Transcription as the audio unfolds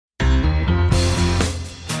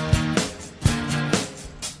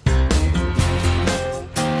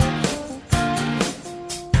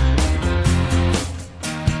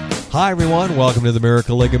Hi, everyone. Welcome to the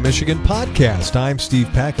Miracle League of Michigan podcast. I'm Steve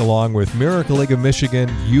Peck, along with Miracle League of Michigan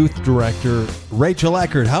Youth Director Rachel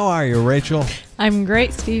Eckert. How are you, Rachel? I'm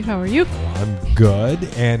great, Steve. How are you? I'm good.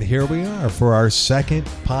 And here we are for our second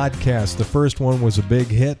podcast. The first one was a big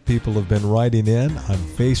hit. People have been writing in on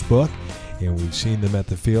Facebook, and we've seen them at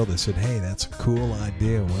the field. They said, hey, that's a cool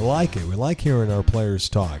idea. We like it. We like hearing our players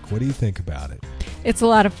talk. What do you think about it? It's a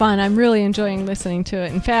lot of fun. I'm really enjoying listening to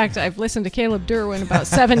it. In fact, I've listened to Caleb Derouin about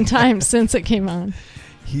 7 times since it came on.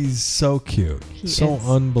 He's so cute. He so is.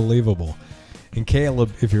 Unbelievable. And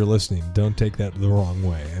Caleb, if you're listening, don't take that the wrong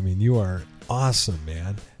way. I mean, you are awesome,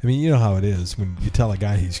 man. I mean, you know how it is when you tell a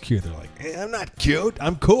guy he's cute. They're like, hey, I'm not cute.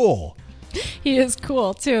 I'm cool. He is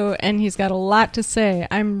cool, too, and he's got a lot to say.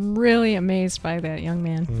 I'm really amazed by that young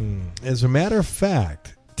man. As a matter of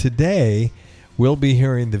fact, today we'll be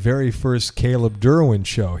hearing the very first Caleb Derouin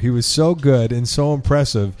Show. He was so good and so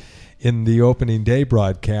impressive in the opening day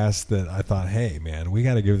broadcast that I thought, hey, man, we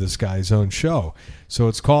got to give this guy his own show. So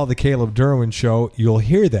it's called the Caleb Derouin Show. You'll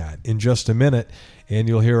hear that in just a minute, and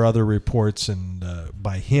you'll hear other reports and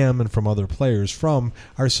by him and from other players from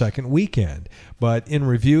our second weekend. But in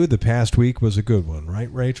review, the past week was a good one,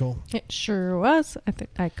 right, Rachel? It sure was. I think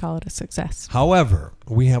I'd call it a success. However,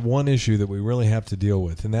 we have one issue that we really have to deal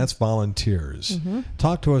with, and that's volunteers.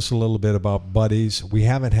 Talk to us a little bit about buddies. We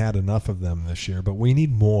haven't had enough of them this year, but we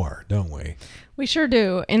need more, don't we? We sure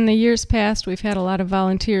do. In the years past, we've had a lot of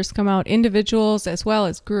volunteers come out, individuals as well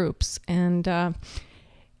as groups, and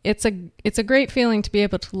it's a great feeling to be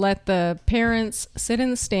able to let the parents sit in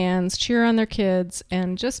the stands, cheer on their kids,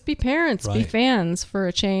 and just be parents, Right. be fans for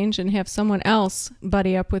a change, and have someone else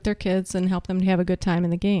buddy up with their kids and help them to have a good time in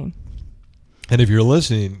the game. And if you're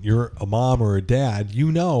listening, you're a mom or a dad,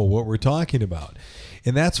 you know what we're talking about.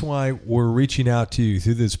 And that's why we're reaching out to you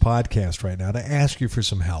through this podcast right now to ask you for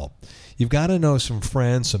some help. You've got to know some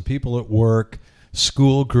friends, some people at work,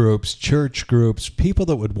 school groups, church groups, people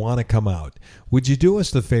that would want to come out. Would you do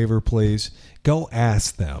us the favor, please? Go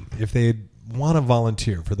ask them if they want to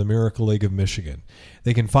volunteer for the Miracle League of Michigan.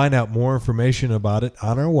 They can find out more information about it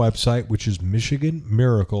on our website, which is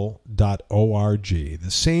michiganmiracle.org,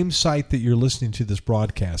 the same site that you're listening to this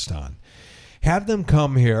broadcast on. Have them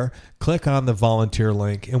come here, click on the volunteer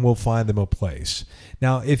link, and we'll find them a place.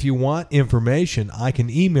 Now, if you want information, I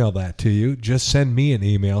can email that to you. Just send me an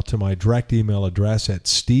email to my direct email address at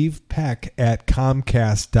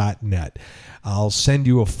stevepeck@comcast.net. I'll send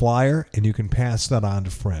you a flyer, and you can pass that on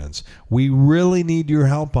to friends. We really need your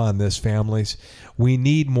help on this, families. We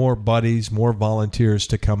need more buddies, more volunteers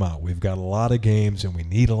to come out. We've got a lot of games, and we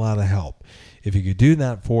need a lot of help. If you could do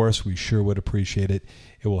that for us, we sure would appreciate it.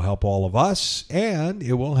 It will help all of us, and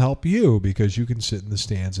it will help you because you can sit in the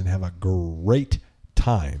stands and have a great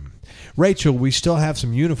time. Rachel, we still have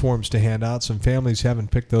some uniforms to hand out. Some families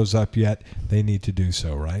haven't picked those up yet. They need to do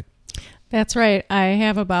so, right? That's right. I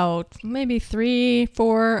have about maybe 3,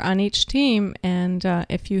 4 on each team, and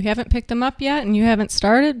if you haven't picked them up yet and you haven't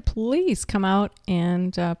started, please come out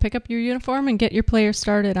and pick up your uniform and get your players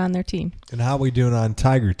started on their team. And how are we doing on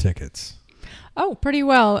Tiger tickets? Oh, pretty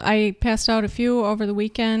well. I passed out a few over the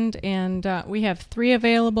weekend, and we have 3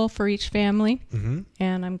 available for each family,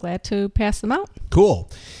 and I'm glad to pass them out. Cool.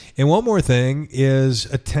 And one more thing is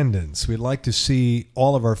attendance. We'd like to see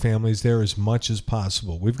all of our families there as much as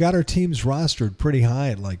possible. We've got our teams rostered pretty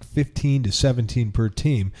high at like 15 to 17 per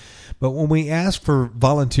team. But when we ask for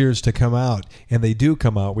volunteers to come out, and they do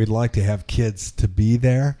come out, we'd like to have kids to be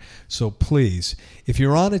there. So please, if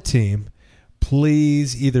you're on a team,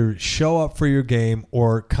 please either show up for your game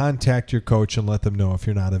or contact your coach and let them know if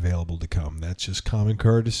you're not available to come. That's just common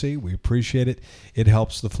courtesy. We appreciate it. It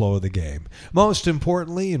helps the flow of the game. Most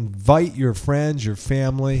importantly, invite your friends, your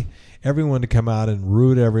family, everyone to come out and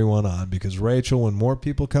root everyone on because, Rachel, when more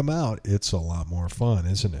people come out, it's a lot more fun,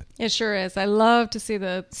 isn't it? It sure is. I love to see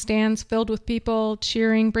the stands filled with people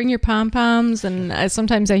cheering. Bring your pom-poms, and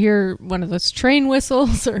sometimes I hear one of those train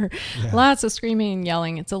whistles or lots of screaming and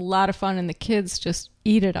yelling. It's a lot of fun, and the kids just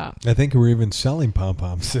eat it up. I think we're even selling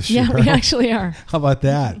pom-poms this year. Yeah, we actually are. How about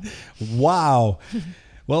that? Wow.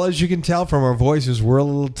 Well, as you can tell from our voices, we're a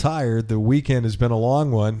little tired. The weekend has been a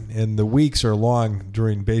long one, and the weeks are long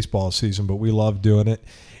during baseball season, but we love doing it.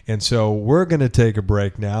 And so we're going to take a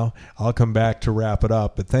break now. I'll come back to wrap it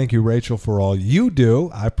up. But thank you, Rachel, for all you do.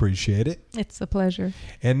 I appreciate it. It's a pleasure.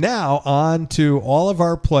 And now on to all of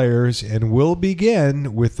our players, and we'll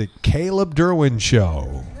begin with the Caleb Derouin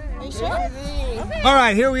Show. All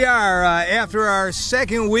right, here we are after our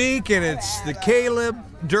second week, and it's the Caleb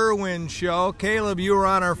Derouin Show. Caleb, you were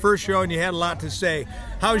on our first show and you had a lot to say.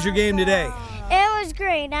 How was your game today? It was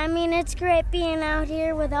great. I mean, it's great being out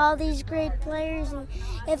here with all these great players, and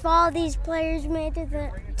if all these players made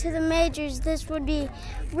to the majors, this would be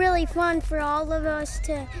really fun for all of us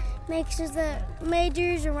to make to the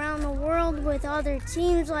majors around the world with other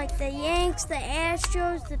teams like the Yanks, the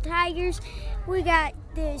Astros, the Tigers. We got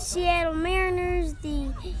the Seattle Mariners,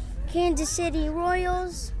 the Kansas City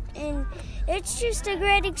Royals, and it's just a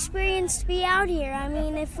great experience to be out here. I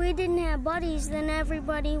mean, if we didn't have buddies, then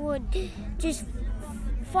everybody would just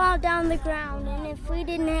fall down the ground. And if we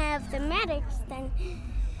didn't have the medics, then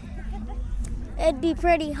it'd be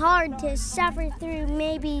pretty hard to suffer through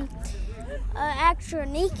maybe an extra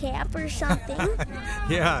kneecap or something.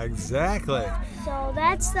 Yeah, exactly. So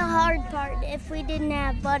that's the hard part if we didn't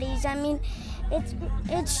have buddies. I mean,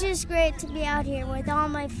 it's just great to be out here with all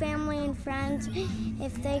my family and friends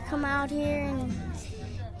if they come out here, and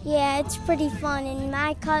yeah, it's pretty fun. And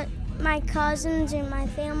my cousins and my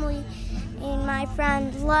family and my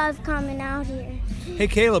friends love coming out here. Hey,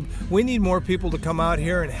 Caleb, we need more people to come out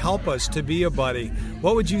here and help us to be a buddy.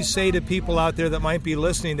 What would you say to people out there that might be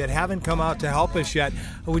listening that haven't come out to help us yet?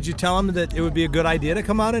 Would you tell them that it would be a good idea to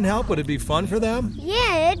come out and help? Would it be fun for them?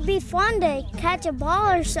 Yeah, it'd be fun to catch a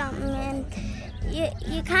ball or something, and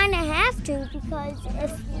you kind of have to, because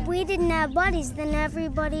if we didn't have buddies, then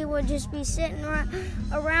everybody would just be sitting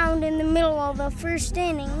around in the middle of the first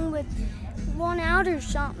inning with one out or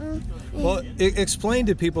something. Well, explain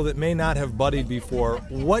to people that may not have buddied before,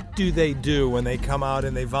 what do they do when they come out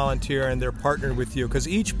and they volunteer and they're partnered with you? Because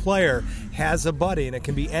each player has a buddy, and it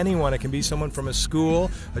can be anyone. It can be someone from a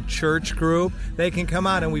school, a church group. They can come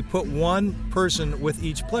out, and we put one person with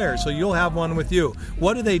each player, so you'll have one with you.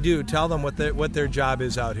 What do they do? Tell them what their job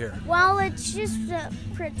is out here. Well, it's just to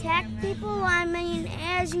protect people. I mean,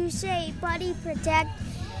 as you say, buddy protect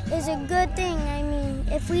is a good thing. I mean,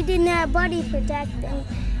 if we didn't have buddy protect, then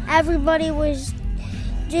everybody would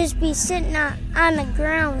just be sitting on the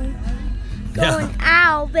ground going,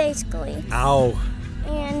 ow, basically. Ow.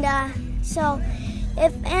 And so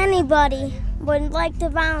if anybody would like to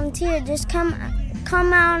volunteer, just come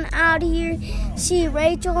on out here, see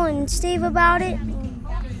Rachel and Steve about it.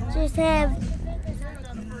 Just have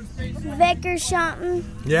Vic or something.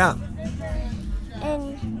 Yeah.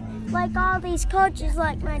 And like all these coaches,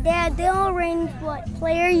 like my dad, they'll arrange what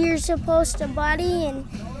player you're supposed to buddy. And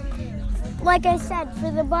like I said, for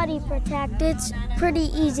the buddy protect, it's pretty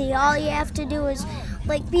easy. All you have to do is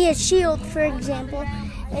like be a shield, for example.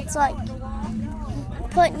 It's like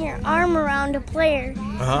putting your arm around a player,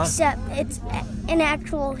 except it's an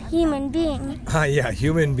actual human being. Yeah,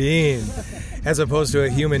 human being, as opposed to a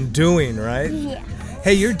human doing, right? Yeah.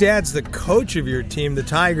 Hey, your dad's the coach of your team, the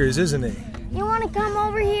Tigers, isn't he? You want to come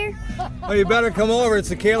over here? Oh, you better come over. It's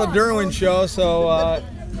the Caleb Derouin Show, so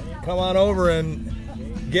come on over and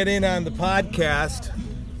get in on the podcast.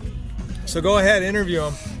 So go ahead, interview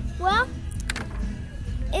him. Well,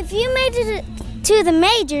 if you made it to the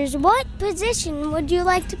majors, what position would you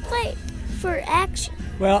like to play for action?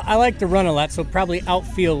 Well, I like to run a lot, so probably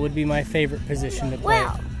outfield would be my favorite position to play.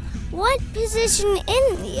 Well, what position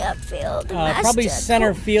in the outfield? Probably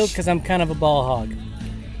center field, because I'm kind of a ball hog.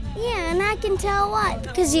 Yeah, and I can tell why.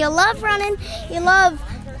 Because you love running, you love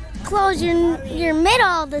closing your mitt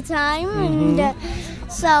all the time, and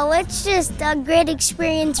so it's just a great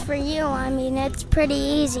experience for you. I mean, it's pretty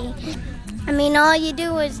easy. I mean, all you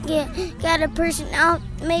do is get a person out.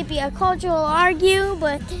 Maybe a coach will argue,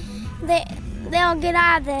 but they'll get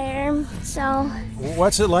out of there. So,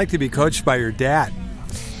 what's it like to be coached by your dad?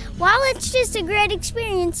 Well, it's just a great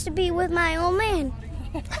experience to be with my old man.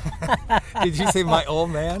 Did you say my old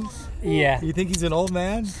man? Yeah. You think he's an old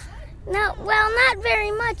man? No, well, not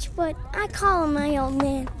very much, but I call him my old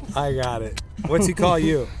man. I got it. What's he call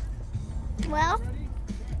you? Well,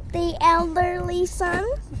 the elderly son.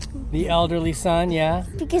 The elderly son, yeah.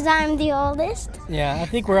 Because I'm the oldest. Yeah, I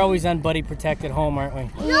think we're always on buddy protect at home, aren't we?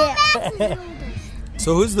 Yeah.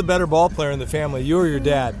 So who's the better ball player in the family, you or your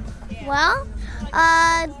dad? Well,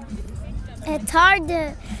 it's hard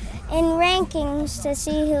to in rankings to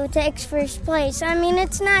see who takes first place. I mean,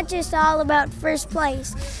 it's not just all about first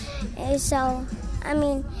place. So, I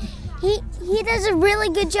mean, he does a really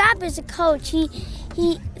good job as a coach. He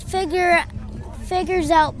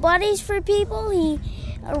figures out buddies for people. He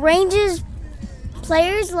arranges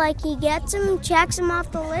players like he gets them, checks them off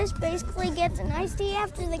the list, basically gets an iced tea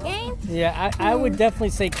after the game. Yeah, I would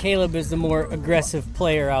definitely say Caleb is the more aggressive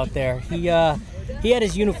player out there. He had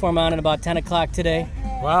his uniform on at about 10 o'clock today.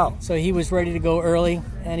 Wow. So he was ready to go early,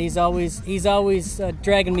 and he's always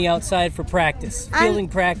dragging me outside for practice. Fielding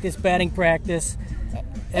practice, batting practice.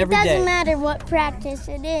 every day. It doesn't matter what practice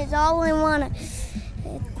it is. All I want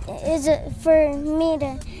is for me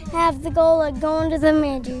to have the goal of going to the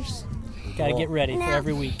majors. Got to get ready for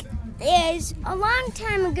every week. Is a long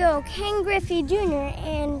time ago, Ken Griffey Jr.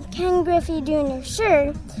 and Ken Griffey Jr.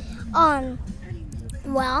 Sir,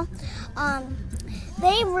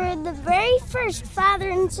 they were the very first father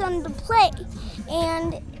and son to play.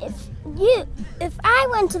 And if I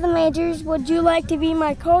went to the majors, would you like to be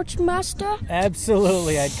my coach, Master?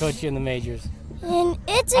 Absolutely, I'd coach you in the majors. And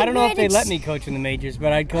it's I don't know if they let me coach in the majors,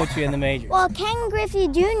 but I'd coach you in the majors. Well, Ken Griffey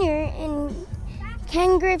Jr. and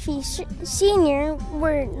Ken Griffey Sr.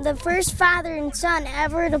 were the first father and son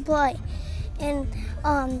ever to play. And,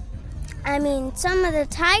 some of the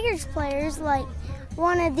Tigers players, like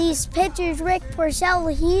one of these pitchers, Rick Porcel,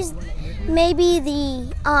 he's maybe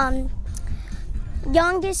the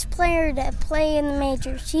youngest player to play in the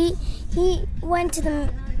majors. He went to the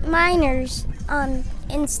minors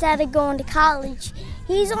instead of going to college.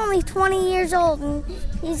 He's only 20 years old, and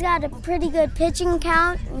he's got a pretty good pitching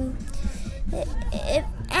count. And if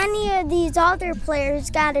any of these other players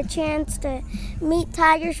got a chance to meet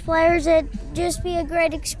Tigers players, it'd just be a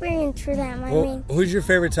great experience for them. Who's your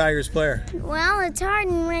favorite Tigers player? Well, it's hard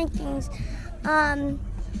in rankings.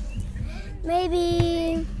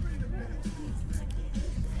 Maybe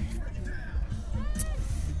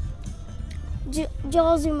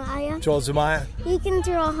Joel Zumaya. Joel Zumaya? He can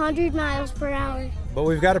throw 100 miles per hour. But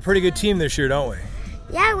we've got a pretty good team this year, don't we?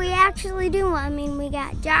 Yeah, we actually do. We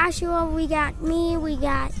got Joshua, we got me, we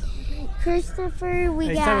got Christopher, we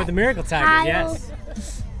got talking about the Miracle Tigers, Kyle. Yes.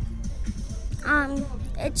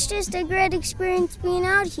 It's just a great experience being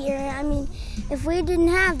out here. If we didn't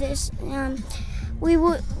have this, we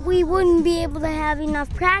wouldn't be able to have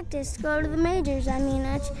enough practice to go to the majors.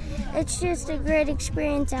 It's just a great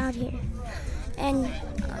experience out here. And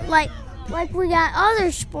like we got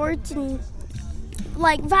other sports and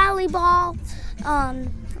like volleyball,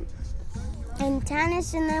 and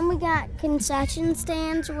tennis, and then we got concession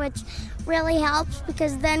stands, which really helps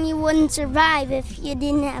because then you wouldn't survive if you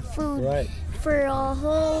didn't have food for a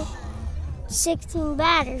whole 16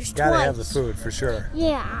 batters. Gotta have the food for sure.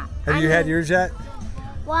 Yeah. Have you had yours yet?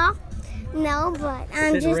 Well, no, but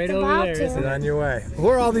I'm just right about over there, to. Sit on your way. Who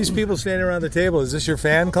are all these people standing around the table? Is this your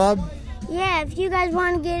fan club? Yeah, if you guys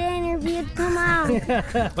want to get interviewed, come out.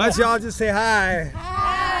 Why don't y'all just say hi?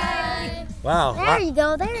 Hi. Wow. There you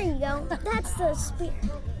go. That's the spirit.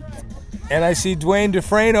 And I see Duane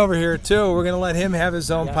Dufresne over here, too. We're going to let him have his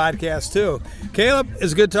own podcast, too. Caleb,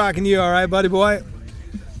 it's good talking to you, all right, buddy boy?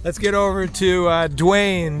 Let's get over to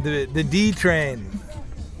Duane, the D-Train.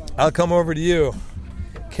 I'll come over to you.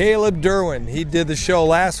 Caleb Derouin, he did the show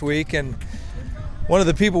last week, and one of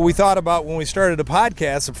the people we thought about when we started the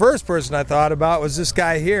podcast, the first person I thought about was this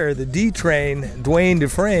guy here, the D-Train, Duane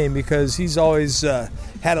Dufresne, because he's always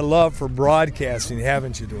had a love for broadcasting,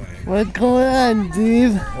 haven't you, Duane? What's going on,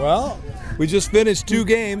 Steve? Well, we just finished 2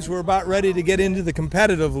 games. We're about ready to get into the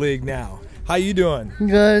competitive league now. How you doing?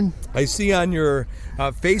 Good. I see on your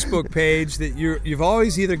Facebook page that you've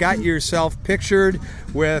always either got yourself pictured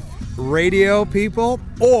with radio people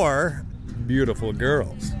or beautiful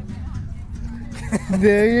girls.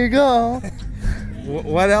 There you go.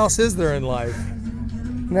 What else is there in life?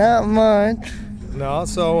 Not much. No,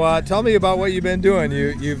 so tell me about what you've been doing.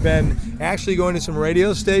 You've been actually going to some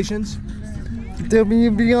radio stations?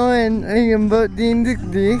 WBON AM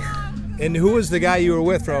 1360. And who was the guy you were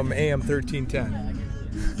with from AM 1310?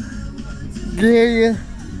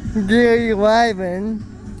 Gary Wyman.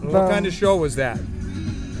 What kind of show was that?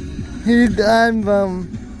 He's on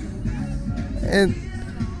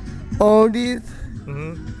oldies.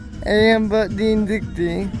 AM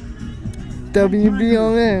 1360.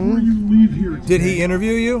 WBON. Did he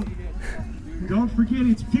interview you? Don't forget,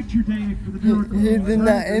 it's picture day for the Miracle. He did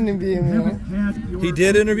not interview me. He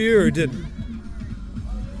did interview you or didn't?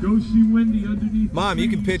 Go see Wendy underneath. Mom, you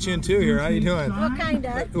can pitch in too here. How you doing? What kind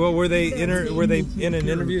of? Well, were they in an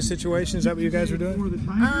interview situation? Is that what you guys were doing?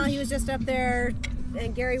 He was just up there,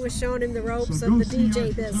 and Gary was showing him the ropes of the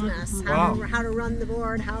DJ business. How to run the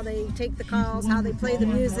board, how they take the calls, how they play the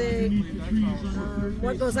music,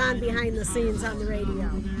 what goes on behind the scenes on the radio.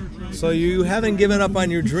 So you haven't given up on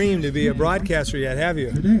your dream to be a broadcaster yet, have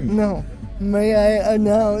you? No. May I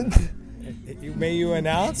announce? May you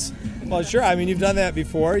announce? Well, sure. I mean, you've done that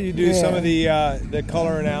before. You do some of the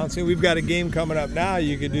color announcing. We've got a game coming up now.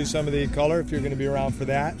 You could do some of the color if you're going to be around for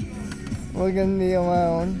that. We're going to be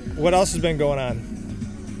around. What else has been going on?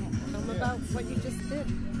 Tell them about what you just did.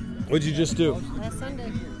 What'd you just do? Last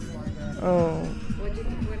Sunday. Oh. What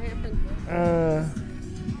happened?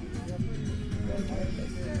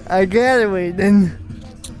 I graduated.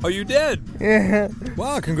 Oh, you did? Yeah.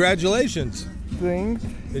 Wow, congratulations. Thanks.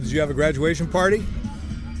 Did you have a graduation party?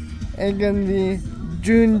 It's gonna be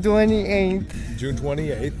June 28th. June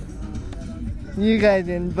 28th. You guys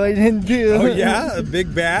invited too. Oh, yeah? A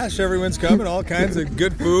big bash. Everyone's coming. All kinds of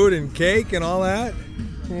good food and cake and all that.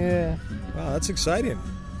 Yeah. Wow, that's exciting.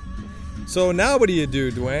 So now what do you do,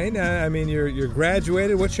 Duane? I mean, you're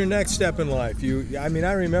graduated. What's your next step in life? I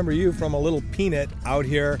remember you from a little peanut out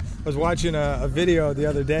here. I was watching a video the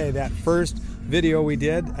other day, that first video we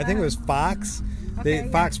did. I think it was Fox.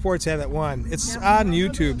 Fox Sports had that one. It's on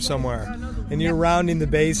YouTube somewhere. And you're rounding the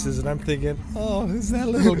bases, and I'm thinking, oh, who's that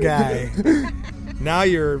little guy? Now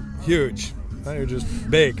you're huge. Now you're just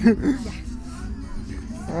big.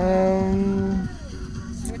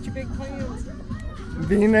 What's your big plans?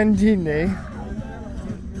 Being on TV.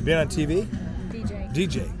 Being on TV?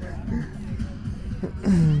 DJ.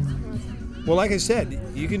 Well, like I said,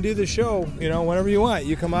 you can do the show, whenever you want.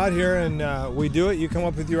 You come out here and we do it. You come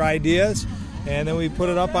up with your ideas, and then we put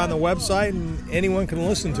it up on the website, and anyone can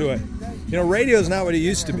listen to it. Radio is not what it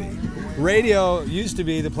used to be. Radio used to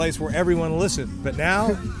be the place where everyone listened, but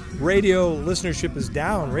now radio listenership is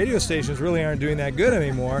down. Radio stations really aren't doing that good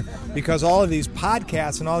anymore because all of these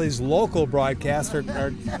podcasts and all these local broadcasts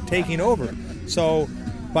are taking over. So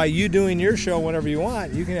by you doing your show whenever you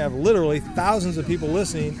want, you can have literally thousands of people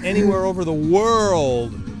listening anywhere over the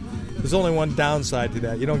world. There's only one downside to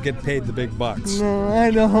that. You don't get paid the big bucks. No, I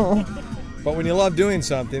don't. But when you love doing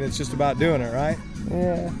something, it's just about doing it, right?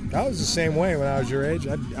 Yeah. I was the same way when I was your age.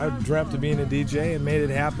 I dreamt of being a DJ and made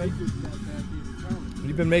it happen.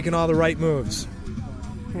 You've been making all the right moves.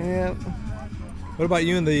 Yep. What about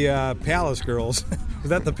you and the Palace Girls? Was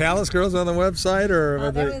that the Palace Girls on the website?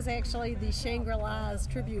 Or that was actually the Shangri-La's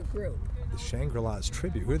tribute group. The Shangri-La's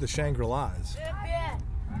tribute? Who are the Shangri-La's?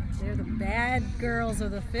 They're the bad girls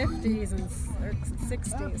of the 50s and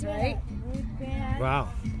 60s, right? Wow.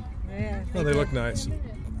 Yeah. Well, they look nice.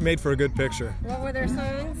 Made for a good picture. What were their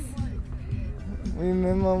songs?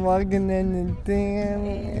 Remember walking in the thing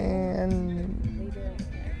and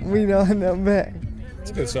we don't know back. It's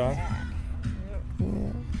a good song.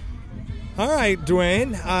 Yeah. All right,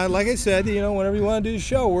 Duane. Like I said, whenever you want to do the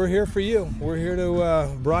show, we're here for you. We're here to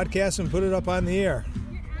broadcast and put it up on the air.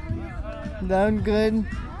 Sounds good.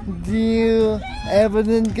 Do you ever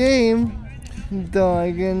the game? So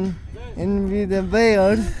I can interview the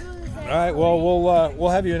Bears. All right, well, we'll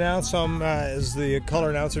have you announce some as the color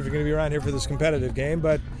announcer if you're going to be around here for this competitive game.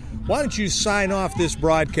 But why don't you sign off this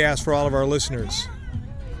broadcast for all of our listeners?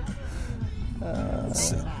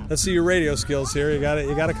 Let's see your radio skills here. You got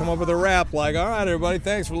to come up with a rap like, all right, everybody,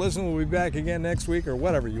 thanks for listening. We'll be back again next week, or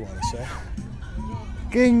whatever you want to say.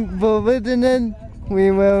 Thanks for listening.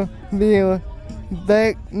 We will be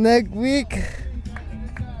back next week.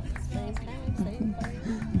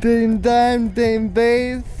 Same time, same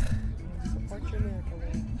base.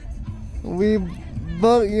 We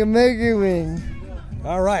book your Mercury Ring.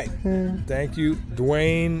 All right. Thank you,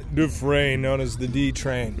 Duane Dufresne, known as the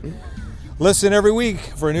D-Train. Listen every week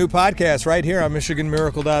for a new podcast right here on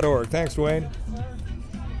MichiganMiracle.org. Thanks, Duane.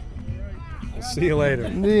 We'll see you later.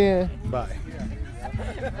 Yeah. Bye.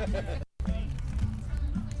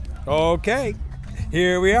 Okay.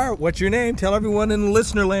 Here we are. What's your name? Tell everyone in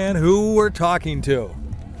listener land who we're talking to.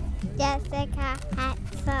 Jessica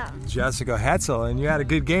Hetzel. Jessica Hetzel. And you had a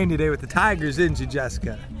good game today with the Tigers, didn't you,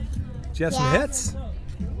 Jessica? Did you have some hits?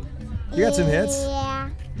 You got some hits? Yeah.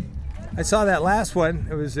 I saw that last one.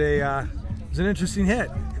 It was an interesting hit.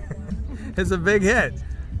 It's a big hit.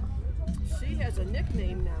 She has a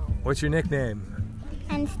nickname now. What's your nickname?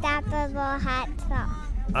 Unstoppable Hetzel.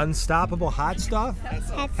 Unstoppable Hot Stuff?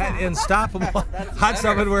 Hetzel. Unstoppable Hot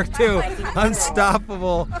Stuff would work too.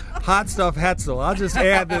 Unstoppable Hot Stuff Hetzel. I'll just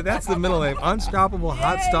add that. That's the middle name. Unstoppable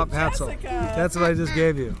Hot Stuff Hetzel. That's what I just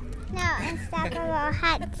gave you. No, Unstoppable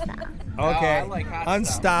Hetzel. Okay. I like hot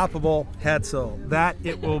Unstoppable Hetzel. That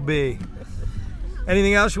it will be.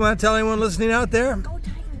 Anything else you want to tell anyone listening out there? Go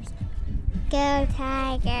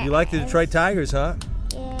Tigers. You like the Detroit Tigers, huh?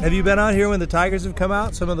 Yeah. Have you been out here when the Tigers have come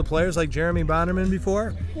out? Some of the players like Jeremy Bonderman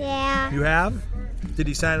before? Yeah. You have? Did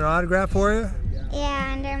he sign an autograph for you?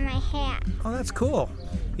 Yeah, under my hat. Oh, that's cool.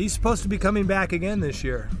 He's supposed to be coming back again this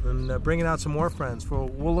year and bringing out some more friends.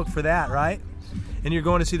 We'll look for that, right? And you're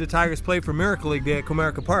going to see the Tigers play for Miracle League Day at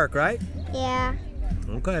Comerica Park, right? Yeah.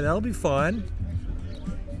 Okay, that'll be fun.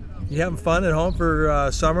 You having fun at home for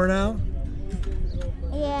summer now?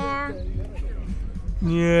 Yeah.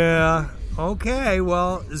 Yeah. Okay,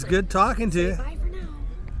 well, it's good talking to you.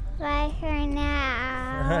 Bye for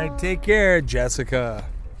now. All right, take care, Jessica.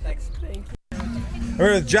 Thanks. Thank you.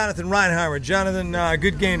 We're with Jonathan Reinheimer. Jonathan,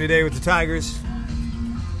 good game today with the Tigers.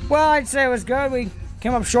 Well, I'd say it was good. We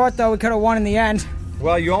came up short, though. We could have won in the end.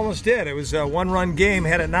 Well, you almost did. It was a one-run game.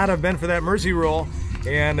 Had it not have been for that mercy rule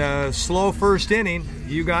and a slow first inning,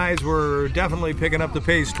 you guys were definitely picking up the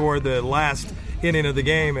pace toward the last inning of the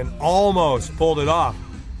game and almost pulled it off.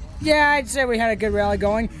 Yeah, I'd say we had a good rally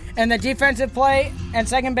going. And the defensive play and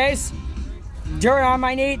second base, dirt on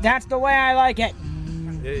my knee, that's the way I like it.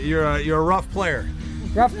 You're a rough player.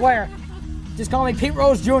 Rough player. Just call me Pete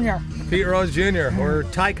Rose Jr. Pete Rose Jr. or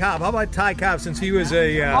Ty Cobb. How about Ty Cobb, since he was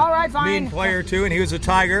a All right, fine. mean player too, and he was a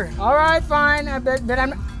Tiger? All right, fine. But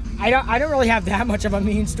I don't really have that much of a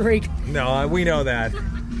mean streak. No, we know that.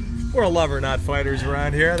 We're a lover, not fighters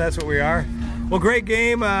around here. That's what we are. Well, great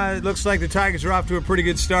game. It looks like the Tigers are off to a pretty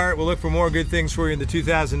good start. We'll look for more good things for you in the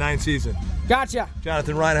 2009 season. Gotcha.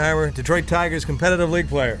 Jonathan Reinheimer, Detroit Tigers competitive league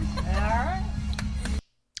player. All right.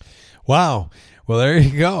 Wow. Well, there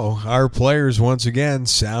you go. Our players, once again,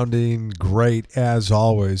 sounding great as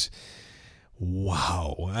always.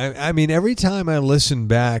 Wow. I mean, every time I listen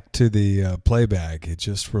back to the playback, it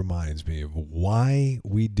just reminds me of why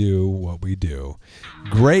we do what we do.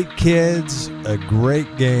 Great kids, a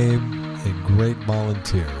great game, and great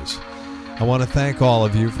volunteers. I want to thank all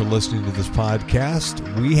of you for listening to this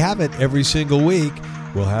podcast. We have it every single week.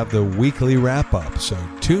 We'll have the weekly wrap-up. So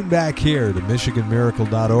tune back here to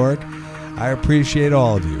MichiganMiracle.org. I appreciate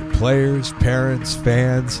all of you, players, parents,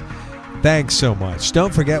 fans. Thanks so much.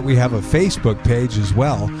 Don't forget we have a Facebook page as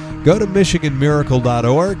well. Go to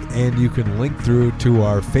MichiganMiracle.org and you can link through to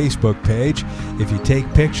our Facebook page. If you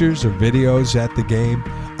take pictures or videos at the game,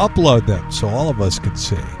 upload them so all of us can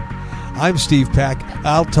see. I'm Steve Peck.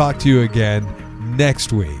 I'll talk to you again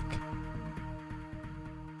next week.